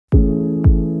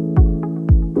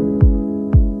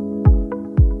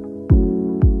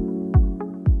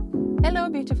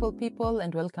beautiful people,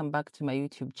 and welcome back to my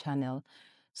YouTube channel.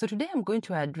 So today I'm going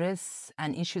to address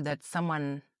an issue that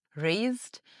someone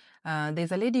raised.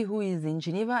 There's a lady who is in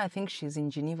Geneva, I think she's in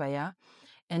Geneva, yeah,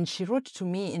 and she wrote to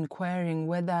me inquiring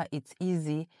whether it's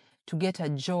easy to get a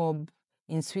job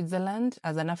in Switzerland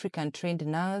as an African trained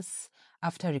nurse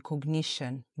after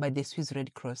recognition by the Swiss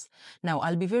Red Cross. Now,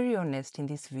 I'll be very honest in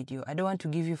this video. I don't want to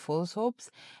give you false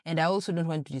hopes, and I also don't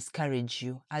want to discourage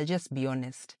you. I'll just be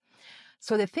honest.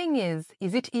 So the thing is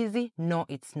it easy? No,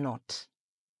 it's not.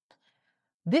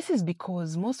 This is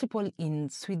because most people in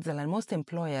Switzerland, most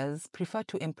employers prefer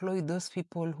to employ those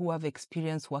people who have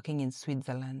experience working in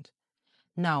Switzerland.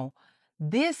 Now,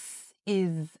 this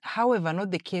is, however,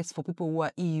 not the case for people who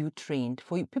are EU trained.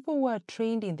 For people who are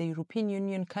trained in the European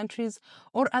Union countries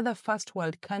or other first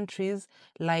world countries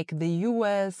like the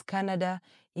US, Canada,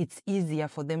 it's easier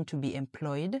for them to be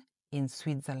employed in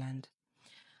Switzerland.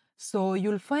 So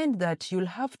you'll find that you'll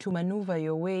have to maneuver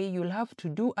your way, you'll have to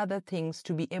do other things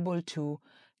to be able to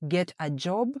get a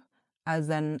job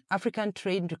as an African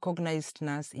trained recognized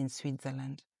nurse in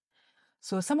Switzerland.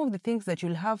 So some of the things that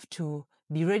you'll have to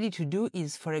be ready to do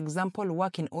is, for example,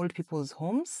 work in old people's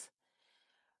homes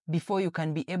before you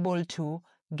can be able to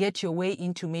get your way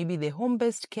into maybe the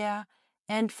home-based care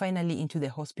and finally into the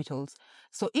hospitals.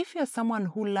 So if you're someone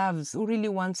who really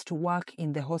wants to work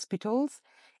in the hospitals,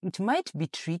 it might be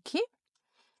tricky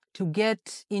to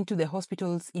get into the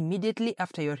hospitals immediately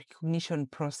after your recognition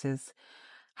process.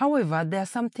 However, there are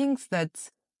some things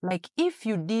that, like if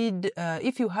you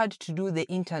had to do the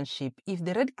internship, if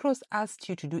the Red Cross asked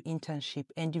you to do internship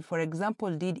and you, for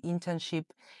example, did internship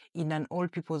in an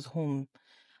old people's home,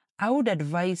 I would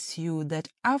advise you that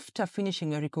after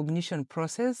finishing your recognition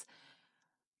process,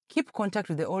 keep contact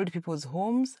with the old people's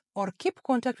homes or keep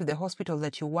contact with the hospital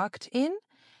that you worked in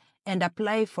and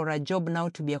apply for a job now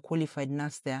to be a qualified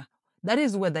nurse there. That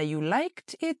is whether you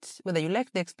liked it, whether you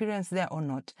liked the experience there or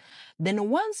not.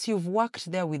 Then once you've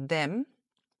worked there with them,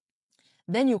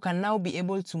 then you can now be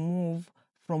able to move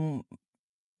from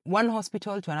one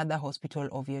hospital to another hospital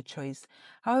of your choice.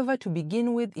 However, to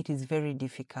begin with, it is very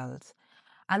difficult.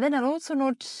 And then I'll also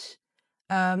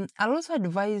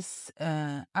advise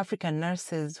African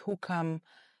nurses who come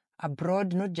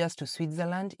abroad, not just to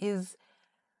Switzerland, is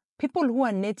people who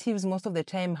are natives most of the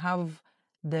time have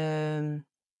the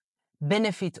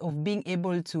benefit of being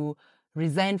able to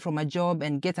resign from a job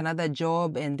and get another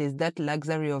job, and there's that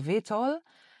luxury of it all.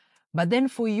 But then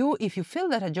for you, if you feel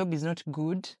that a job is not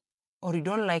good or you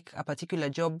don't like a particular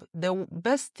job, the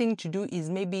best thing to do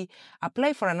is maybe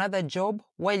apply for another job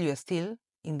while you're still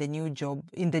in the new job,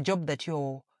 in the job that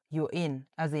you're in,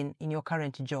 as in your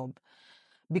current job.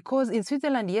 Because in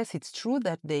Switzerland, yes, it's true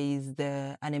that there is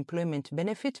the unemployment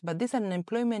benefit, but this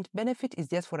unemployment benefit is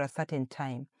just for a certain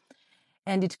time.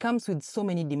 And it comes with so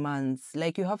many demands.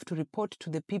 Like you have to report to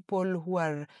the people who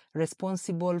are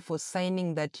responsible for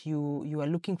signing that you are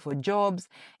looking for jobs.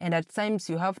 And at times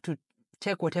you have to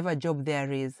take whatever job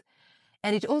there is.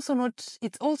 And it's also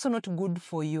not good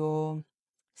for your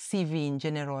CV in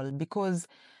general, because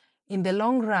in the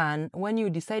long run, when you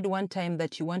decide one time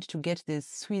that you want to get the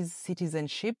Swiss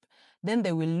citizenship, then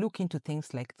they will look into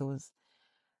things like those.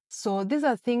 So these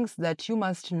are things that you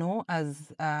must know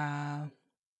as an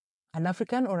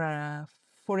African or a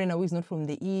foreigner who is not from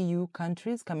the EU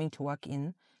countries coming to work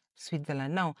in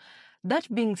Switzerland. Now,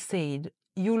 that being said,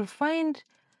 you'll find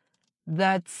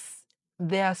that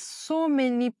there are so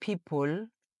many people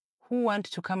who want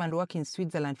to come and work in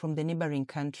Switzerland from the neighboring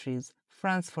countries,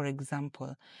 France, for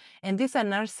example. And these are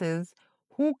nurses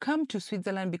who come to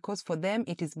Switzerland because for them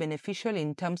it is beneficial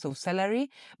in terms of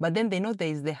salary, but then they know there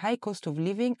is the high cost of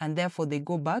living and therefore they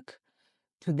go back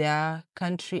to their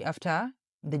country after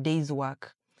the day's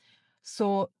work.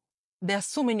 So there are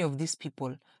so many of these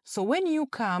people. So when you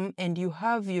come and you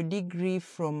have your degree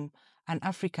from an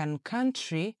African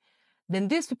country, then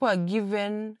these people are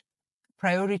given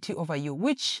priority over you,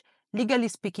 which legally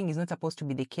speaking is not supposed to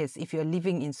be the case. If you're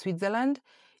living in Switzerland,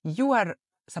 you are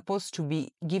supposed to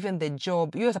be given the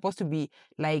job. You're supposed to be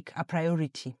like a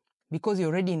priority because you're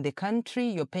already in the country,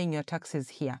 you're paying your taxes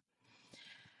here.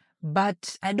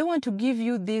 But I don't want to give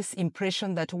you this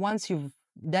impression that once you've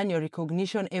done your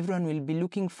recognition, everyone will be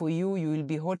looking for you, you will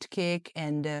be hot cake,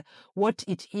 and what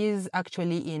it is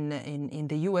actually in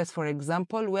the US, for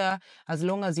example, where as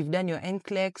long as you've done your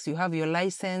NCLEX, you have your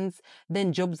license,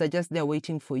 then jobs are just there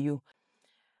waiting for you.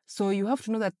 So you have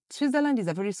to know that Switzerland is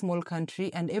a very small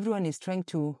country and everyone is trying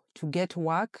to get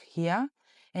work here.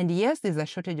 And yes, there's a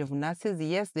shortage of nurses.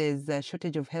 Yes, there's a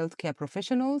shortage of healthcare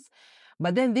professionals.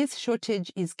 But then this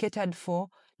shortage is catered for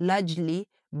largely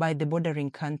by the bordering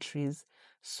countries.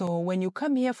 So when you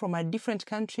come here from a different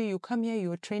country, you come here,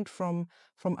 you're trained from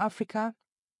Africa,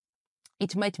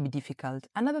 it might be difficult.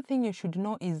 Another thing you should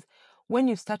know is when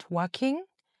you start working,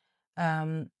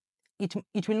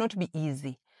 it will not be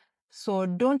easy. So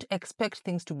don't expect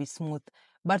things to be smooth.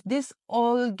 But this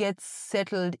all gets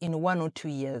settled in 1 or 2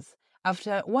 years.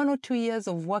 After 1 or 2 years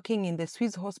of working in the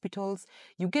Swiss hospitals,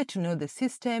 you get to know the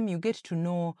system, you get to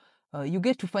know, you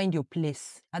get to find your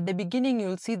place. At the beginning,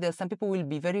 you'll see that some people will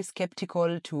be very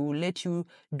skeptical to let you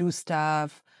do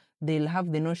stuff. They'll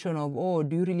have the notion of, oh,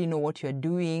 do you really know what you're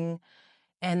doing?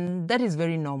 And that is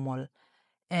very normal.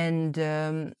 And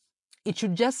it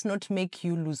should just not make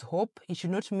you lose hope. It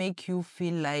should not make you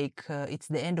feel like it's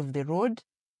the end of the road,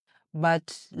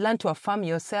 but learn to affirm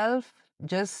yourself.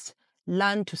 Just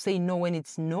learn to say no when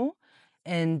it's no,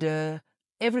 and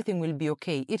everything will be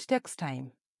okay. It takes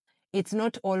time. It's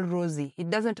not all rosy. It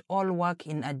doesn't all work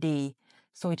in a day.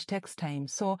 So it takes time.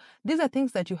 So these are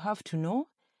things that you have to know.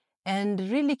 And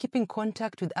really keeping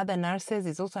contact with other nurses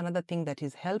is also another thing that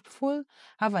is helpful.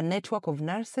 Have a network of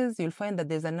nurses. You'll find that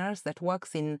there's a nurse that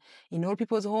works in old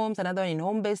people's homes, another one in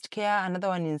home-based care, another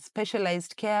one in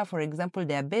specialized care, for example,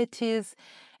 diabetes.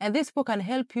 And these people can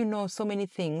help you know so many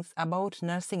things about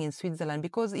nursing in Switzerland,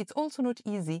 because it's also not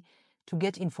easy to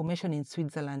get information in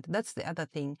Switzerland. That's the other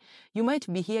thing. You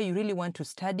might be here, you really want to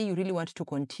study, you really want to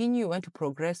continue, you want to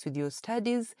progress with your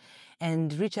studies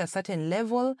and reach a certain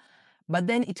level. But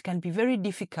then it can be very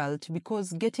difficult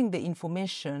because getting the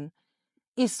information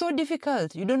is so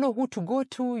difficult. You don't know who to go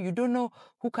to. You don't know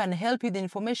who can help you with the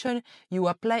information.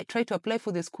 You try to apply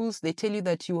for the schools. They tell you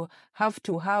that you have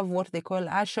to have what they call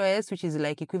HOS, which is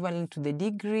like equivalent to the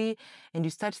degree. And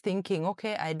you start thinking,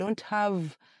 okay, I don't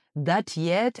have that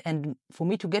yet. And for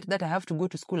me to get that, I have to go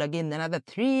to school again another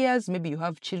 3 years. Maybe you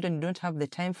have children, you don't have the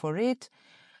time for it.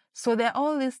 So there are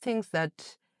all these things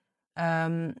that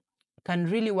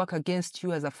can really work against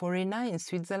you as a foreigner in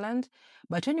Switzerland.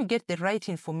 But when you get the right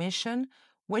information,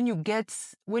 when you're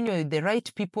with the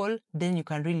right people, then you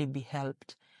can really be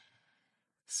helped.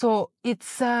 So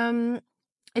it's a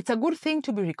good thing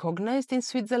to be recognized in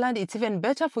Switzerland. It's even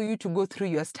better for you to go through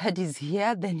your studies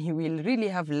here, then you will really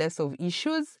have less of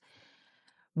issues.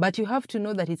 But you have to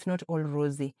know that it's not all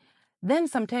rosy. Then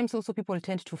sometimes also people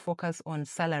tend to focus on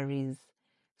salaries.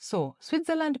 So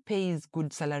Switzerland pays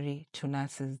good salary to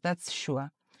nurses, that's sure.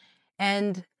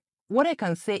 And what I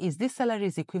can say is this salary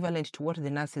is equivalent to what the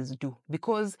nurses do,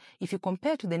 because if you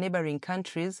compare to the neighboring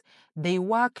countries, they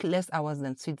work less hours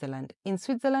than Switzerland. In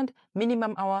Switzerland,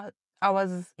 minimum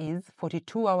hours is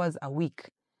 42 hours a week.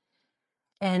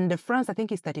 And France, I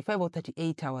think, is 35 or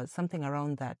 38 hours, something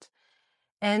around that.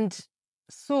 And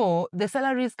so the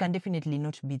salaries can definitely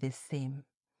not be the same.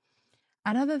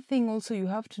 Another thing also you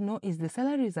have to know is the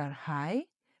salaries are high,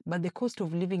 but the cost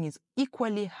of living is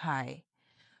equally high.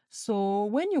 So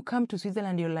when you come to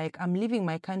Switzerland, you're like, I'm leaving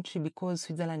my country because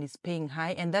Switzerland is paying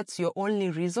high, and that's your only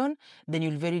reason, then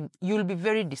you'll be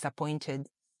very disappointed.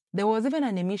 There was even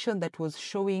an emission that was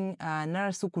showing a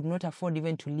nurse who could not afford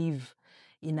even to live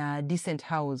in a decent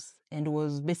house and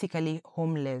was basically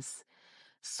homeless.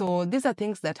 So these are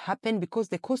things that happen because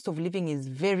the cost of living is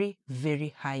very,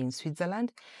 very high in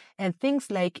Switzerland. And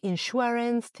things like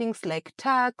insurance, things like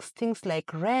tax, things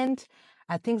like rent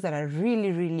are things that are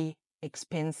really, really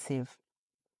expensive.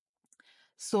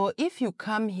 So if you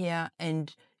come here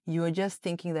and you're just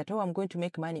thinking that, oh, I'm going to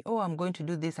make money, oh, I'm going to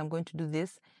do this, I'm going to do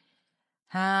this,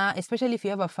 especially if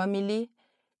you have a family,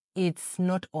 it's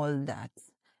not all that.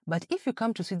 But if you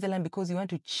come to Switzerland because you want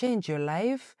to change your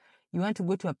life, you want to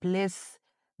go to a place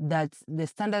that the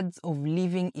standards of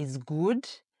living is good,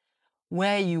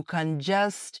 where you can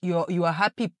just, you are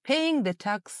happy paying the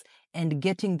tax and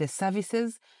getting the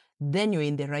services, then you're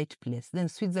in the right place. Then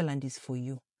Switzerland is for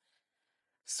you.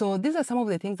 So these are some of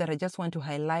the things that I just want to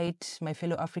highlight, my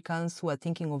fellow Africans who are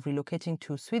thinking of relocating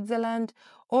to Switzerland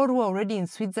or who are already in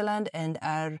Switzerland and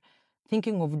are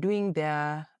thinking of doing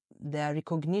their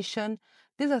recognition.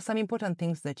 These are some important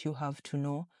things that you have to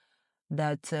know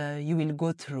that you will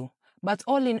go through. But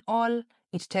all in all,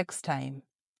 it takes time.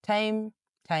 Time.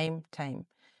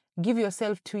 Give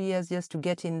yourself 2 years just to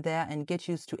get in there and get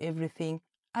used to everything.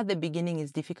 At the beginning,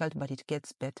 it's difficult, but it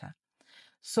gets better.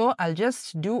 So I'll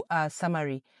just do a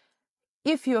summary.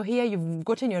 If you're here, you've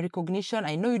gotten your recognition.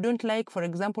 I know you don't like, for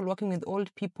example, working with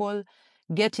old people.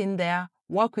 Get in there,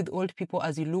 work with old people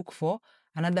as you look for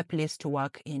another place to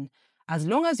work in. As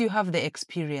long as you have the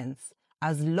experience,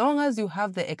 as long as you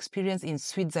have the experience in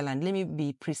Switzerland, let me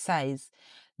be precise,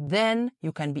 then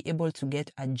you can be able to get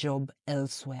a job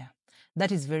elsewhere.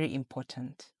 That is very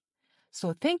important.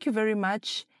 So thank you very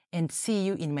much and see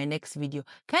you in my next video.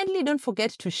 Kindly don't forget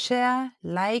to share,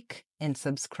 like, and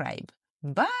subscribe.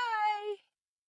 Bye.